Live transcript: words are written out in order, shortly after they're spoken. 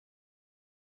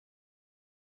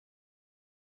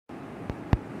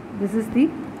This is the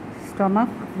stomach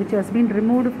which has been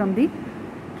removed from the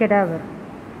cadaver.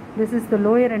 This is the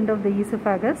lower end of the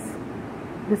esophagus.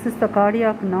 This is the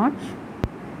cardiac notch.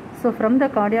 So from the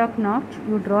cardiac notch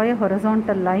you draw a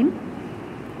horizontal line.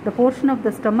 The portion of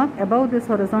the stomach above this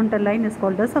horizontal line is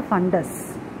called as a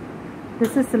fundus.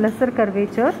 This is lesser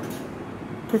curvature.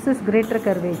 This is greater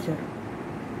curvature.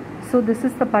 So this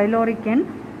is the pyloric end.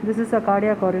 This is a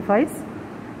cardiac orifice.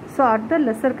 So at the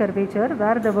lesser curvature,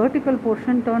 where the vertical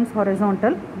portion turns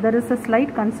horizontal, there is a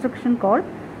slight constriction called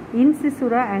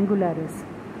incisura angularis.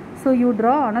 So you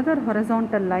draw another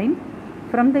horizontal line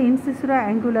from the incisura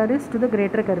angularis to the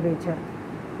greater curvature.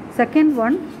 Second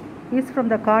one is from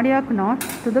the cardiac notch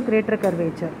to the greater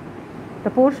curvature. The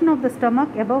portion of the stomach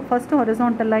above first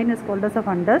horizontal line is called as a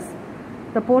fundus.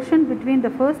 The portion between the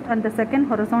first and the second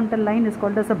horizontal line is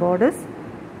called as a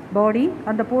body,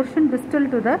 and the portion distal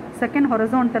to the second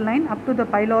horizontal line up to the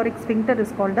pyloric sphincter is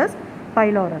called as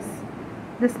pylorus.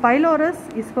 This pylorus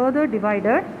is further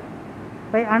divided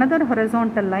by another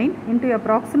horizontal line into a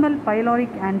proximal pyloric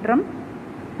antrum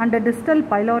and a distal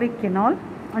pyloric canal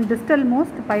and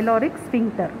distalmost pyloric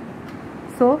sphincter.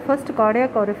 So first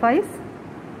cardiac orifice,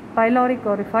 pyloric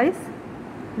orifice,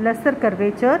 lesser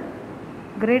curvature,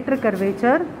 greater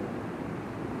curvature,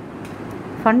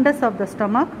 fundus of the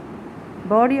stomach,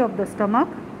 body of the stomach,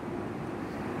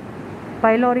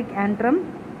 pyloric antrum,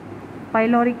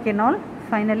 pyloric canal,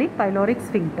 finally pyloric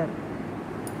sphincter.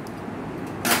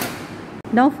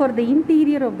 Now for the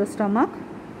interior of the stomach,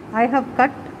 I have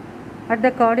cut at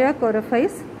the cardiac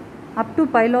orifice up to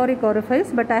pyloric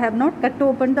orifice, but I have not cut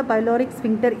open the pyloric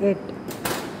sphincter yet.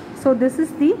 So this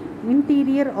is the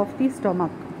interior of the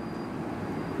stomach.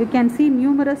 You can see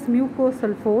numerous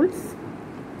mucosal folds.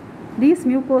 These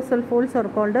mucosal folds are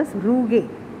called as rugae.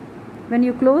 When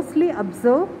you closely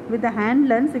observe with the hand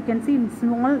lens, you can see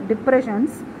small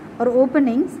depressions or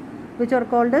openings which are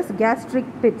called as gastric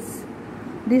pits.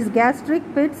 These gastric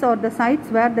pits are the sites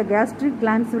where the gastric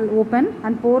glands will open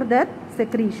and pour their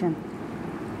secretion.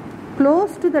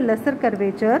 Close to the lesser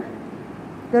curvature,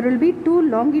 there will be two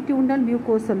longitudinal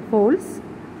mucosal folds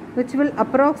which will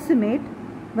approximate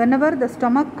whenever the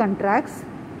stomach contracts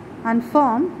and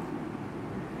form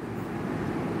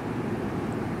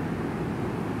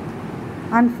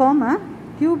a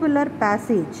tubular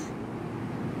passage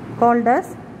called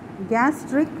as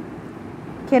gastric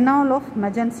canal of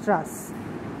Magenstras,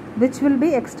 which will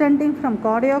be extending from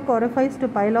cardiac orifice to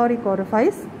pyloric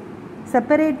orifice,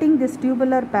 separating this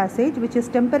tubular passage, which is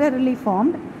temporarily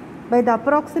formed by the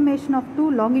approximation of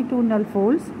two longitudinal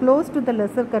folds close to the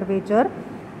lesser curvature,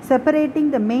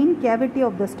 separating the main cavity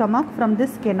of the stomach from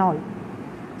this canal.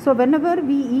 So whenever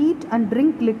we eat and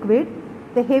drink liquid,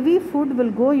 the heavy food will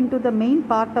go into the main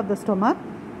part of the stomach,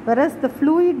 whereas the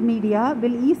fluid media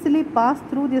will easily pass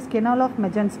through this canal of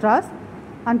Magenstras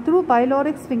and through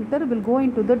pyloric sphincter will go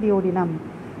into the duodenum.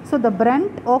 So the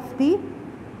brunt of the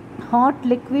hot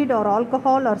liquid or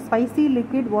alcohol or spicy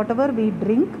liquid, whatever we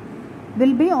drink,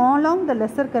 will be along the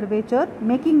lesser curvature,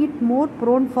 making it more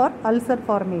prone for ulcer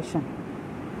formation.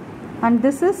 And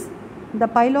this is the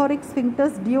pyloric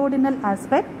sphincter's duodenal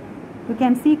aspect. You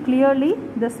can see clearly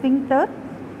the sphincter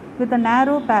with a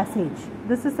narrow passage.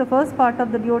 This is the first part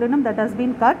of the duodenum that has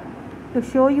been cut to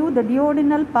show you the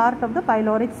duodenal part of the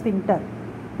pyloric sphincter.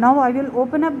 Now I will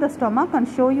open up the stomach and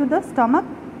show you the stomach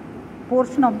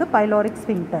portion of the pyloric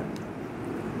sphincter.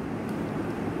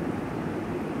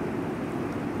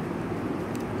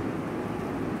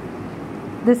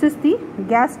 This is the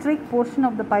gastric portion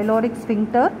of the pyloric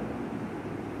sphincter.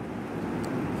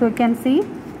 So you can see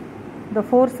the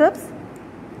forceps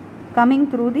coming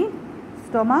through the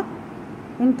stomach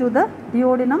into the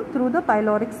duodenum through the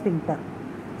pyloric sphincter.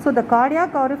 So the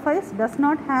cardiac orifice does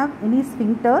not have any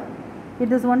sphincter.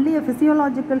 It is only a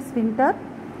physiological sphincter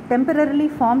temporarily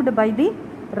formed by the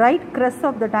right crest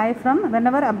of the diaphragm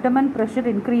whenever abdomen pressure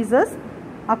increases,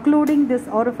 occluding this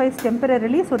orifice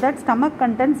temporarily so that stomach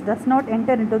contents does not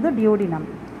enter into the duodenum,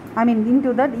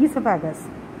 into the esophagus.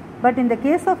 But in the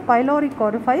case of pyloric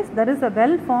orifice, there is a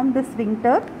well formed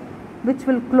sphincter which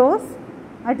will close.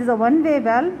 It is a one-way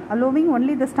valve allowing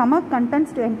only the stomach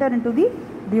contents to enter into the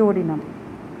duodenum.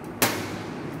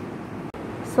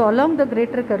 So along the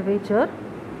greater curvature,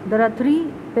 there are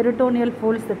three peritoneal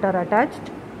folds that are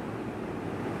attached.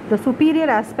 The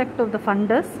superior aspect of the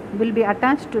fundus will be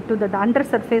attached to the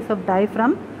undersurface of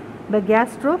diaphragm by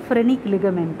gastrophrenic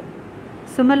ligament.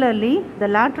 Similarly, the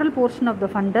lateral portion of the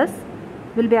fundus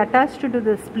will be attached to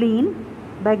the spleen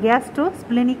by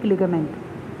gastrosplenic ligament.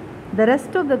 The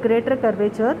rest of the greater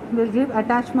curvature will give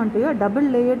attachment to a double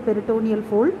layered peritoneal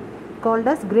fold called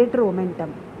as greater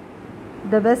omentum.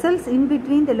 The vessels in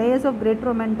between the layers of greater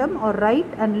omentum are right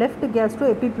and left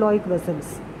gastroepiploic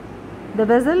vessels. The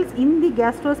vessels in the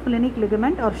gastrosplenic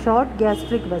ligament are short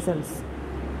gastric vessels.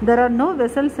 There are no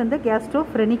vessels in the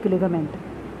gastrophrenic ligament.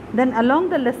 Then along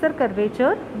the lesser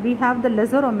curvature, we have the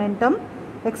lesser omentum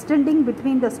extending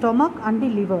between the stomach and the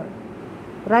liver.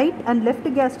 Right and left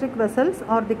gastric vessels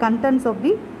are the contents of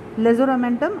the lesser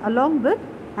omentum along with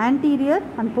anterior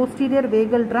and posterior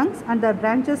vagal trunks and the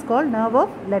branches called nerve of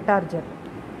Letager.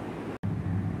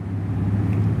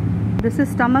 This is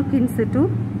stomach in situ.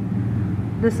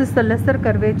 This is the lesser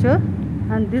curvature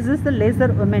and this is the lesser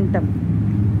omentum.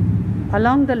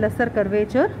 Along the lesser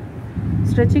curvature,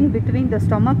 stretching between the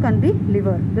stomach and the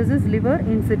liver. This is liver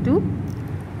in situ.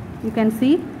 You can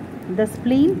see the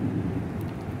spleen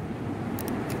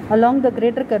along the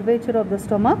greater curvature of the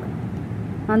stomach,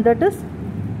 and that is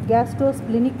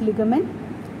gastrosplenic ligament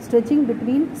stretching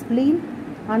between spleen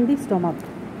and the stomach.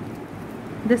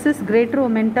 This is greater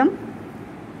omentum.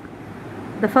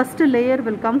 The first layer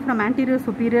will come from anterior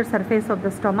superior surface of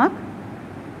the stomach,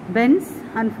 bends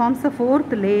and forms a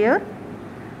fourth layer.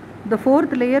 The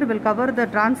fourth layer will cover the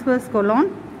transverse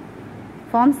colon,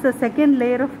 forms the second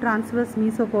layer of transverse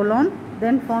mesocolon,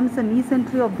 then forms a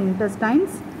mesentery of the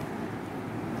intestines,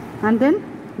 and then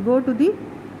go to the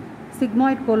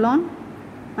sigmoid colon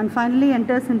and finally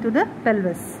enters into the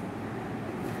pelvis.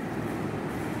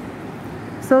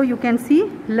 So you can see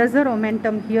lesser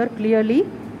omentum here clearly,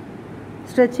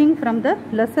 stretching from the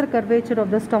lesser curvature of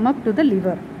the stomach to the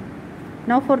liver.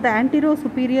 Now for the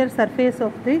anterior-superior surface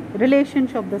of the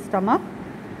relationship of the stomach,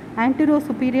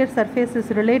 anterior-superior surface is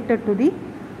related to the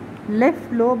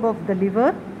left lobe of the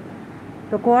liver,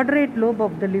 the quadrate lobe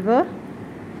of the liver.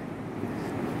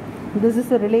 This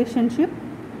is a relationship.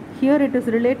 Here it is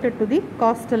related to the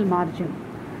costal margin.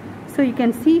 So you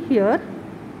can see here,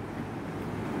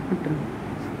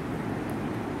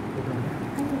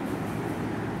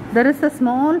 there is a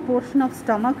small portion of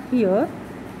stomach here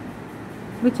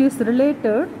which is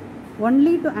related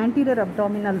only to anterior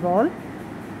abdominal wall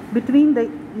between the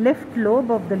left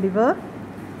lobe of the liver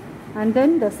and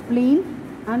then the spleen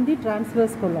and the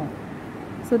transverse colon.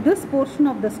 So this portion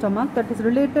of the stomach that is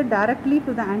related directly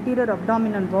to the anterior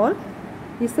abdominal wall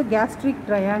is a gastric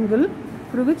triangle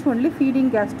through which only feeding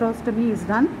gastrostomy is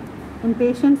done in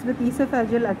patients with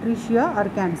esophageal atresia or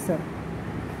cancer.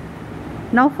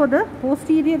 Now for the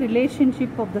posterior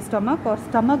relationship of the stomach or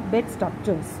stomach bed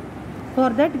structures. For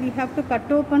that we have to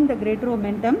cut open the greater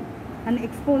omentum and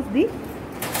expose the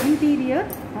interior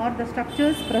or the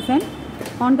structures present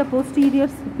on the posterior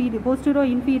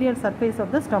inferior surface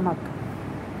of the stomach.